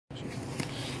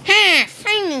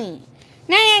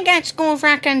got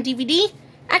SpongeBob on DVD.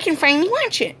 I can finally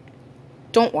watch it.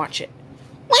 Don't watch it.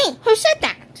 Wait, who said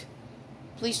that?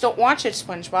 Please don't watch it,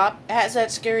 SpongeBob. It has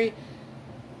that scary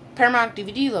Paramount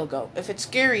DVD logo. If it's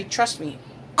scary, trust me.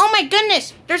 Oh my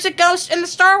goodness! There's a ghost in the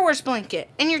Star Wars blanket.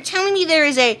 And you're telling me there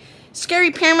is a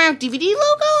scary Paramount DVD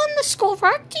logo on the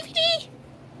SpongeBob DVD?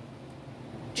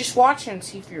 Just watch it and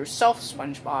see for yourself,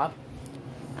 SpongeBob.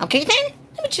 Okay then,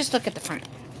 let me just look at the front.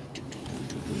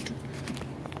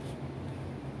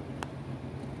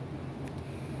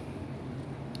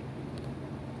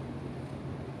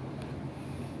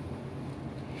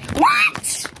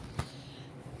 What?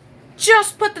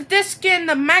 Just put the disc in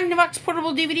the Magnavox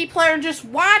portable DVD player and just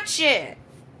watch it.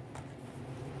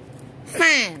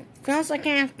 Fine. Feels like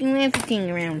I have to do everything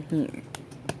around here.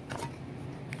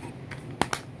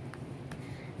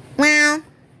 Well,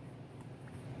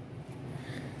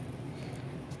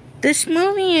 this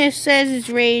movie says it's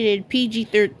rated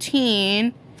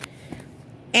PG-13,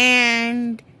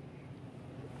 and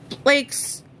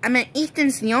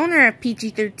Ethan's the owner of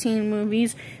PG-13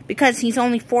 movies because he's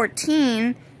only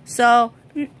 14. So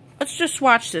let's just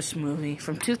watch this movie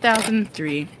from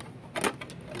 2003.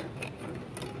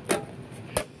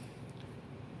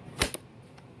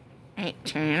 Alright,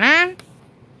 turn it on.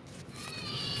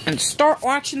 And start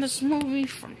watching this movie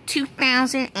from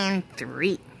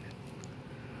 2003.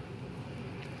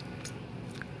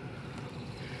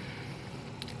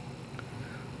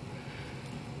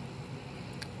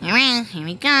 Alright, here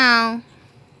we go. I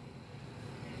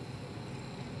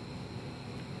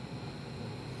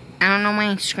don't know why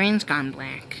my screen's gone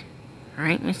black.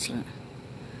 Alright, let's see.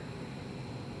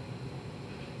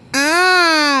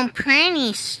 Oh,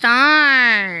 pretty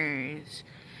stars.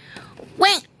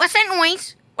 Wait, what's that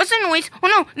noise? What's that noise? Oh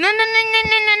no,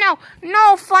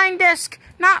 no, flying disc.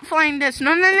 Not flying disc.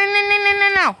 No.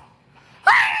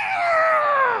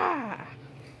 Ah!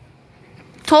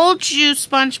 Told you,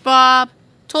 SpongeBob.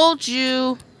 Told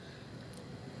you.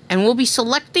 And we'll be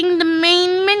selecting the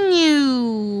main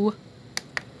menu.